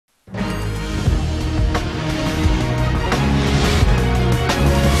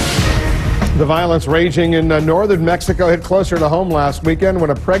The violence raging in northern Mexico hit closer to home last weekend when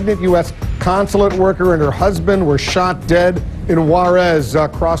a pregnant U.S. consulate worker and her husband were shot dead in Juarez,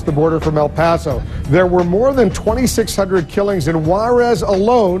 across the border from El Paso. There were more than 2,600 killings in Juarez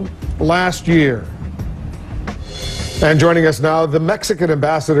alone last year. And joining us now, the Mexican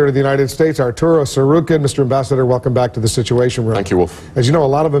ambassador to the United States, Arturo Sarukhan. Mr. Ambassador, welcome back to the Situation Room. Thank you, Wolf. As you know, a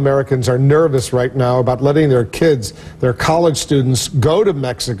lot of Americans are nervous right now about letting their kids, their college students, go to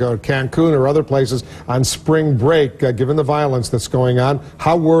Mexico, Cancun, or other places on spring break, given the violence that's going on.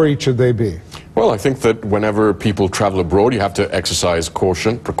 How worried should they be? Well, I think that whenever people travel abroad, you have to exercise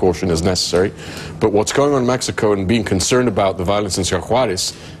caution. Precaution is necessary. But what's going on in Mexico and being concerned about the violence in Ciudad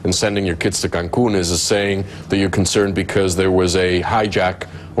Juarez and sending your kids to Cancun is saying that you're concerned because there was a hijack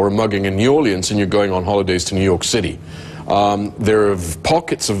or a mugging in New Orleans and you're going on holidays to New York City. There are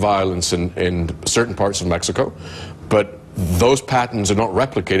pockets of violence in certain parts of Mexico, but those patterns are not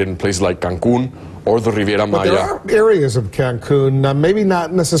replicated in places like Cancun or the Riviera Maya. But there are areas of Cancun, maybe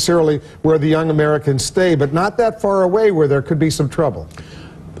not necessarily where the young Americans stay, but not that far away where there could be some trouble.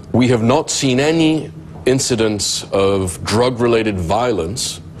 We have not seen any incidents of drug-related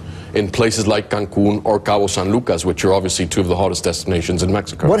violence in places like Cancun or Cabo San Lucas, which are obviously two of the hottest destinations in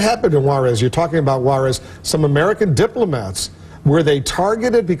Mexico. What happened in Juarez? You're talking about Juarez. Some American diplomats, were they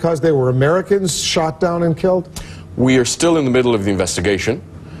targeted because they were Americans, shot down and killed? We are still in the middle of the investigation.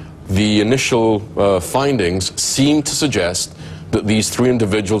 The initial findings seem to suggest that these three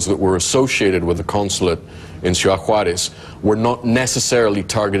individuals that were associated with the consulate in Ciudad Juarez were not necessarily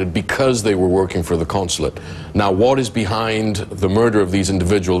targeted because they were working for the consulate. Now, what is behind the murder of these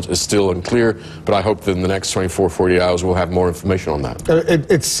individuals is still unclear, but I hope that in the next 24, 48 hours we'll have more information on that.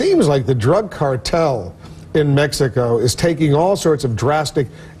 It seems like the drug cartel in Mexico is taking all sorts of drastic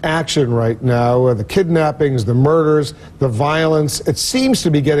action right now. The kidnappings, the murders, the violence. It seems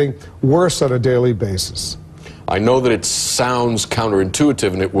to be getting worse on a daily basis. I know that it sounds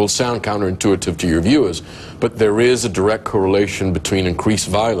counterintuitive, and it will sound counterintuitive to your viewers, but there is a direct correlation between increased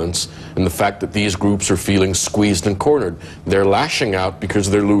violence and the fact that these groups are feeling squeezed and cornered. They're lashing out because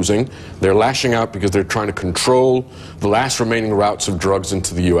they're losing. They're lashing out because they're trying to control the last remaining routes of drugs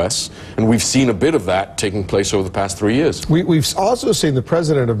into the U.S., and we've seen a bit of that taking place over the past 3 years. We've also seen the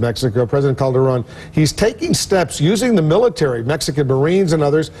president of Mexico, President Calderon, he's taking steps using the military, Mexican Marines and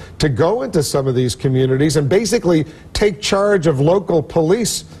others, to go into some of these communities and basically take charge of local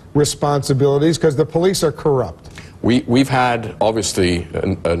police responsibilities because the police are corrupt. We've had, obviously,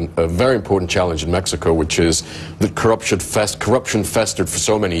 a very important challenge in Mexico, which is that corruption festered for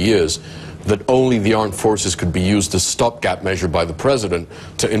so many years that only the armed forces could be used as stopgap measure by the president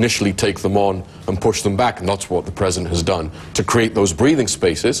to initially take them on and push them back, and that's what the president has done, to create those breathing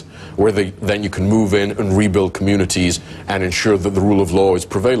spaces where then you can move in and rebuild communities and ensure that the rule of law is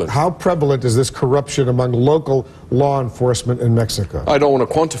prevalent. How prevalent is this corruption among local law enforcement in Mexico? I don't want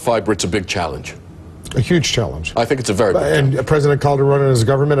to quantify, but it's a big challenge. A huge challenge. I think it's a very big challenge. And President Calderon and his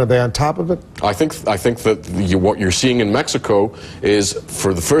government, are they on top of it? I think that what you're seeing in Mexico is,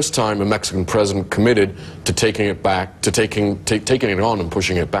 for the first time, a Mexican president committed to taking it back, to taking it on and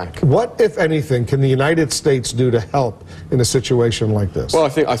pushing it back. What, if anything, can the United States do to help in a situation like this? Well, I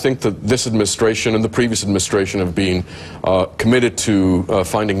think that this administration and the previous administration have been committed to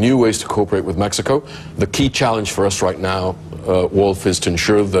finding new ways to cooperate with Mexico. The key challenge for us right now, Wolf, is to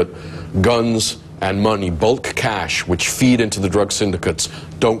ensure that guns and money, bulk cash, which feed into the drug syndicates,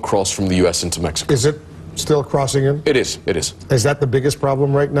 don't cross from the U.S. into Mexico. Is it still crossing in? It is. It is. Is that the biggest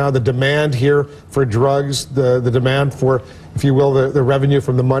problem right now? The demand here for drugs, the demand for, if you will, the revenue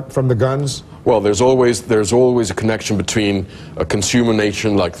from the guns? Well, there's always a connection between a consumer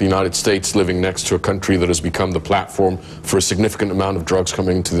nation like the United States living next to a country that has become the platform for a significant amount of drugs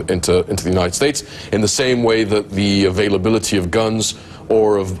coming into the United States, in the same way that the availability of guns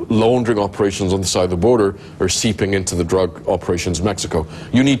or of laundering operations on the side of the border are seeping into the drug operations in Mexico.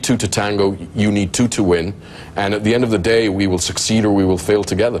 You need two to tango, you need two to win, and at the end of the day, we will succeed or we will fail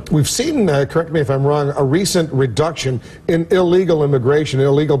together. We've seen, correct me if I'm wrong, a recent reduction in illegal immigration,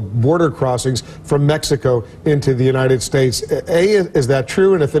 illegal border crossings from Mexico into the United States. Is that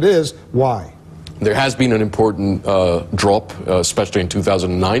true? And if it is, why? There has been an important drop, especially in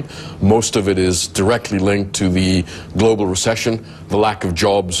 2009. Most of it is directly linked to the global recession, the lack of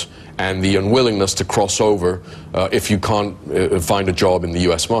jobs, and the unwillingness to cross over if you can't find a job in the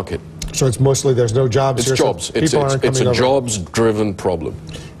U.S. market. So it's mostly there's no jobs here? It's jobs. It's a jobs-driven problem.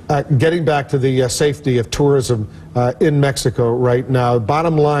 Getting back to the safety of tourism in Mexico right now,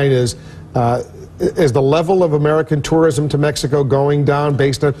 bottom line is is the level of American tourism to Mexico going down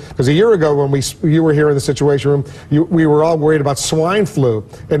based on, because a year ago when you were here in the Situation Room, we were all worried about swine flu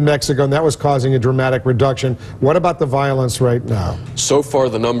in Mexico, and that was causing a dramatic reduction. What about the violence right now? So far,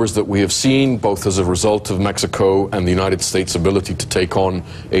 the numbers that we have seen, both as a result of Mexico and the United States' ability to take on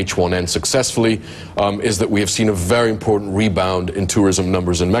H1N successfully, is that we have seen a very important rebound in tourism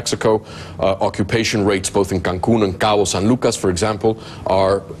numbers in Mexico. Occupation rates both in Cancun and Cabo San Lucas, for example,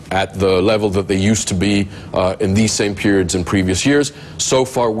 are at the level that they used to be in these same periods in previous years. So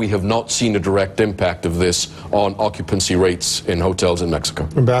far, we have not seen a direct impact of this on occupancy rates in hotels in Mexico.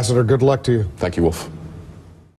 Ambassador, good luck to you. Thank you, Wolf.